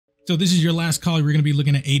So this is your last call. We're going to be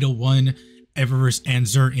looking at 801, Eververse, and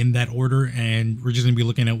Xur in that order, and we're just going to be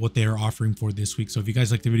looking at what they are offering for this week. So if you guys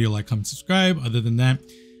like the video, like, comment, subscribe. Other than that,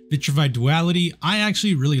 Vitrified Duality, I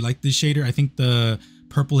actually really like this shader. I think the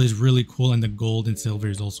purple is really cool, and the gold and silver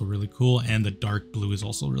is also really cool, and the dark blue is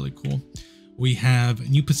also really cool. We have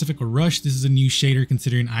New Pacifica Rush. This is a new shader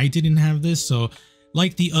considering I didn't have this. So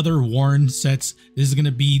like the other Worn sets, this is going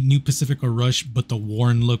to be New Pacifica Rush, but the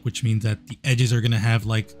Worn look, which means that the edges are going to have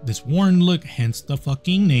like this Worn look, hence the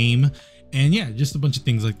fucking name. And yeah, just a bunch of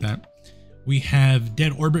things like that. We have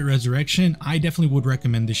Dead Orbit Resurrection. I definitely would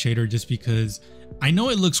recommend this shader just because I know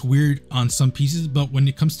it looks weird on some pieces, but when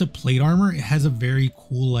it comes to plate armor, it has a very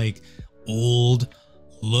cool, like, old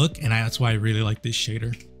look, and that's why I really like this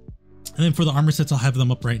shader. And then for the armor sets, I'll have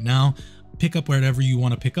them up right now. Pick up whatever you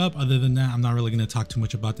want to pick up. Other than that, I'm not really going to talk too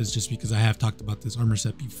much about this just because I have talked about this armor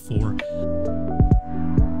set before.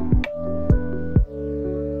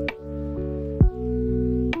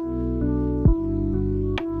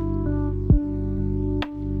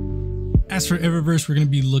 As for Eververse, we're going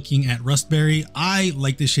to be looking at Rustberry. I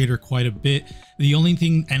like this shader quite a bit. The only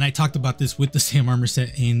thing, and I talked about this with the same armor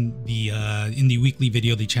set in the weekly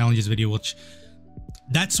video, the challenges video, which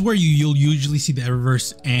that's where you'll usually see the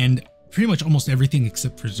Eververse and pretty much almost everything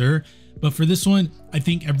except for Xur. But for this one, I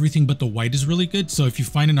think everything but the white is really good. So if you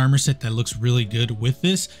find an armor set that looks really good with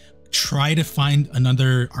this, try to find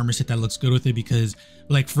another armor set that looks good with it, because,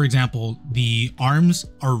 like, for example, the arms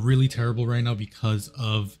are really terrible right now because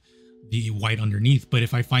of the white underneath. But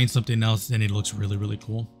if I find something else, then it looks really, really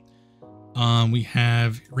cool. We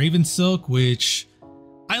have Raven Silk, which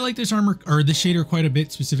I like this armor or this shader quite a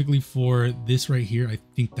bit, specifically for this right here. I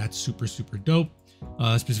think that's super, super dope.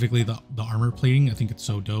 Specifically the armor plating. I think it's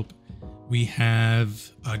so dope. We have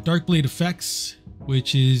Dark Blade Effects,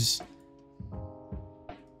 which is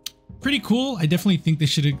pretty cool. I definitely think they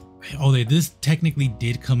should have. Oh, this technically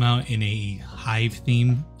did come out in a Hive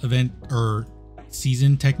theme event or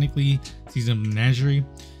season, technically season menagerie.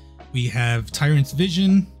 We have Tyrant's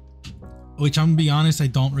Vision, which I'm gonna be honest, I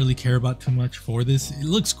don't really care about too much for this. It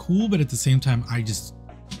looks cool, but at the same time, I just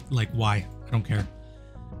like, why? I don't care.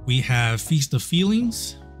 We have Feast of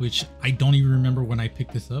Feelings, which I don't even remember when I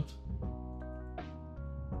picked this up.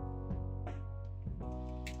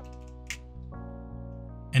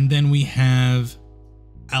 And then we have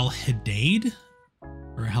Al Hadid,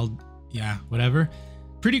 or yeah, whatever.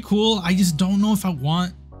 Pretty cool. I just don't know if I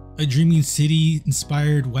want a Dreaming City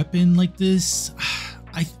inspired weapon like this.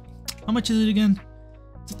 How much is it again?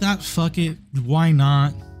 That, fuck it. Why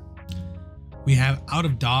not? We have Out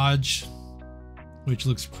of Dodge, which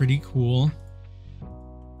looks pretty cool.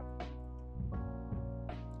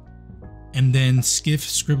 And then Skiff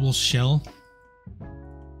Scribble Shell.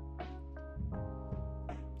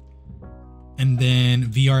 And then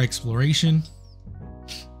VR Exploration.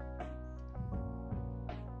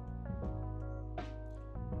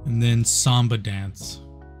 And then Samba Dance.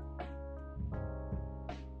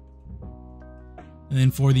 And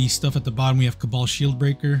then for the stuff at the bottom, we have Cabal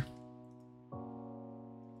Shieldbreaker,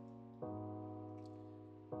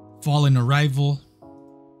 Fallen Arrival,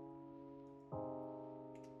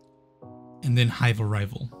 and then Hive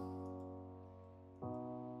Arrival.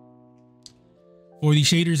 For the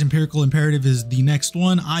shaders, Empirical Imperative is the next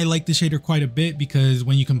one. I like the shader quite a bit because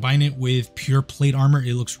when you combine it with pure plate armor,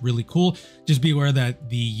 it looks really cool. Just be aware that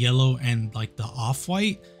the yellow and like the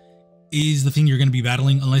off-white is the thing you're going to be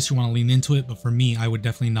battling unless you want to lean into it. But for me, I would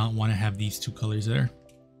definitely not want to have these two colors there.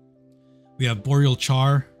 We have Boreal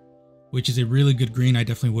Char, which is a really good green. I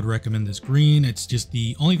definitely would recommend this green. It's just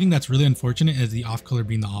the only thing that's really unfortunate is the off color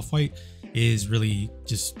being the off-white is really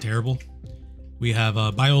just terrible. We have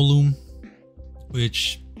Biolume,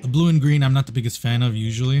 which the blue and green I'm not the biggest fan of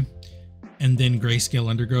usually. And then Grayscale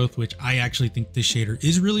Undergrowth, which I actually think this shader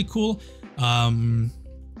is really cool.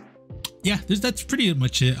 Yeah, that's pretty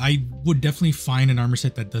much it. I would definitely find an armor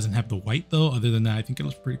set that doesn't have the white though. Other than that, I think it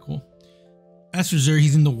looks pretty cool. As for Xur,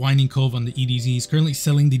 he's in the Winding Cove on the EDZ. He's currently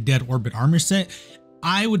selling the Dead Orbit armor set.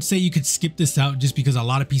 I would say you could skip this out just because a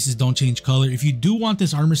lot of pieces don't change color. If you do want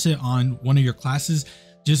this armor set on one of your classes,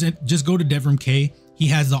 just go to Devrim K. He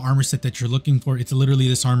has the armor set that you're looking for. It's literally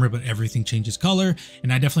this armor, but everything changes color.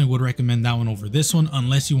 And I definitely would recommend that one over this one,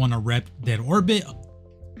 unless you want to rep Dead Orbit.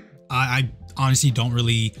 I honestly don't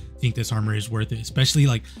really think this armor is worth it, especially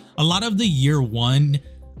like a lot of the year one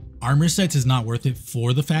armor sets is not worth it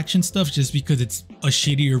for the faction stuff just because it's a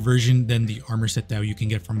shittier version than the armor set that you can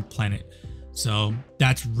get from Planet. So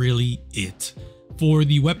that's really it. For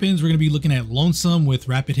the weapons, we're going to be looking at Lonesome with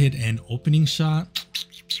Rapid Hit and Opening Shot,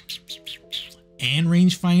 and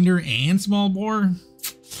Rangefinder and Small Bore.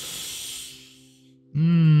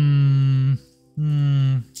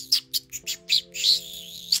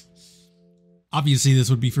 Obviously this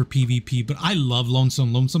would be for PvP, but I love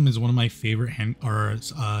Lonesome. Lonesome is one of my favorite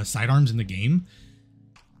sidearms in the game.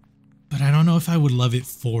 But I don't know if I would love it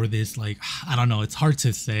for this. Like, I don't know. It's hard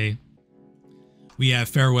to say. We have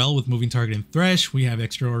Farewell with Moving Target and Thresh. We have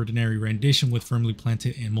Extraordinary Rendition with Firmly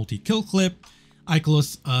Planted and Multi-Kill Clip.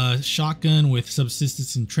 Ikelos Shotgun with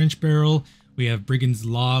Subsistence and Trench Barrel. We have Brigand's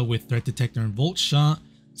Law with Threat Detector and Volt Shot.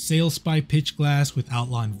 Sail Spy Pitch Glass with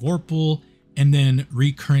Outlaw and Vorpal. And then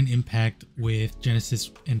Recurrent Impact with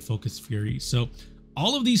Genesis and Focus Fury. So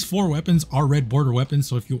all of these 4 weapons are red border weapons.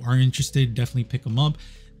 So if you are interested, definitely pick them up.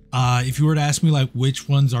 If you were to ask me like which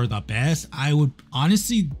ones are the best, I would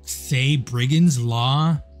honestly say Brigand's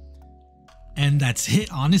Law, and that's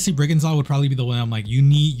it. Honestly, Brigand's Law would probably be the one I'm like,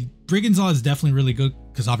 Brigand's Law is definitely really good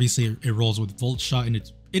because obviously it rolls with Volt Shot and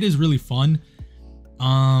it is really fun.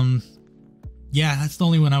 Yeah, that's the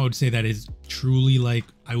only one I would say that is truly like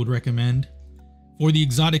I would recommend. For the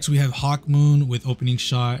exotics, we have Hawkmoon with Opening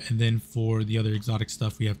Shot, and then for the other exotic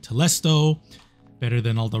stuff, we have Telesto, better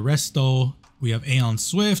than all the resto. We have Aeon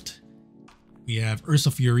Swift. We have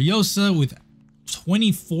Ursa Furiosa with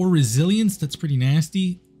 24 resilience. That's pretty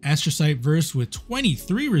nasty. Astrocyte Verse with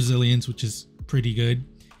 23 resilience, which is pretty good.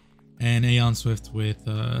 And Aeon Swift with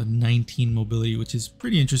 19 mobility, which is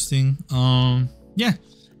pretty interesting. Yeah,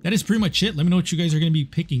 that is pretty much it. Let me know what you guys are going to be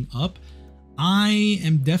picking up. I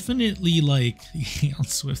am definitely like Aeon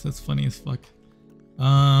Swift. That's funny as fuck.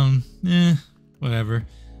 Whatever.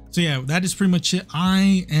 So yeah, that is pretty much it.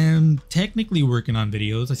 I am technically working on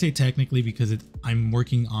videos. I say technically because I'm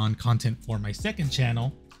working on content for my second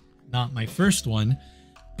channel, not my first one.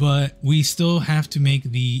 But we still have to make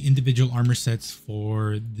the individual armor sets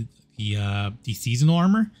for the seasonal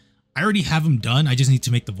armor. I already have them done. I just need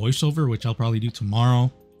to make the voiceover, which I'll probably do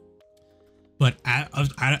tomorrow. But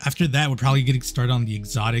after that, we're probably getting started on the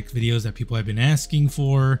exotic videos that people have been asking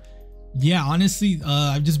for. Yeah, honestly,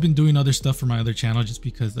 I've just been doing other stuff for my other channel just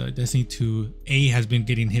because Destiny 2 has been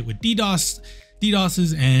getting hit with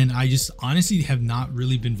DDoSes, and I just honestly have not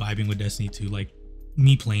really been vibing with Destiny 2, like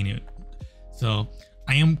me playing it. So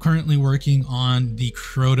I am currently working on the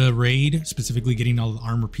Crota raid, specifically getting all the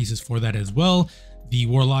armor pieces for that as well. The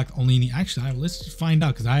Warlock only need, actually, let's just find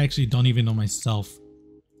out because I actually don't even know myself.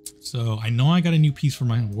 So I know I got a new piece for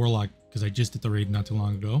my Warlock because I just did the raid not too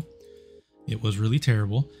long ago. It was really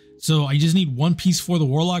terrible. So I just need 1 piece for the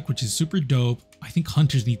Warlock, which is super dope. I think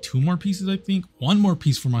Hunters need 2 more pieces, I think. 1 more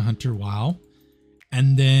piece for my Hunter, wow.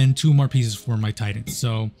 And then 2 more pieces for my Titan.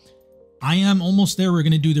 So I am almost there. We're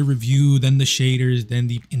going to do the review, then the shaders, then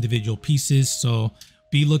the individual pieces. So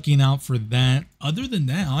be looking out for that. Other than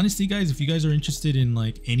that, honestly, guys, if you guys are interested in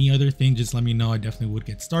like any other thing, just let me know. I definitely would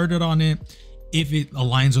get started on it if it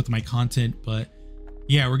aligns with my content. But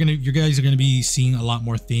yeah, you guys are gonna be seeing a lot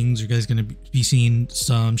more things. You guys are gonna be seeing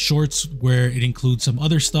some shorts where it includes some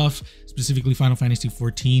other stuff, specifically Final Fantasy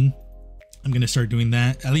 14. I'm gonna start doing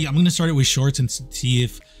that. At least I'm gonna start it with shorts and see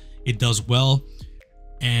if it does well.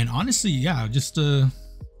 And honestly, yeah, just gonna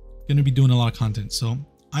be doing a lot of content. So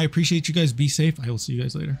I appreciate you guys. Be safe. I will see you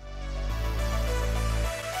guys later.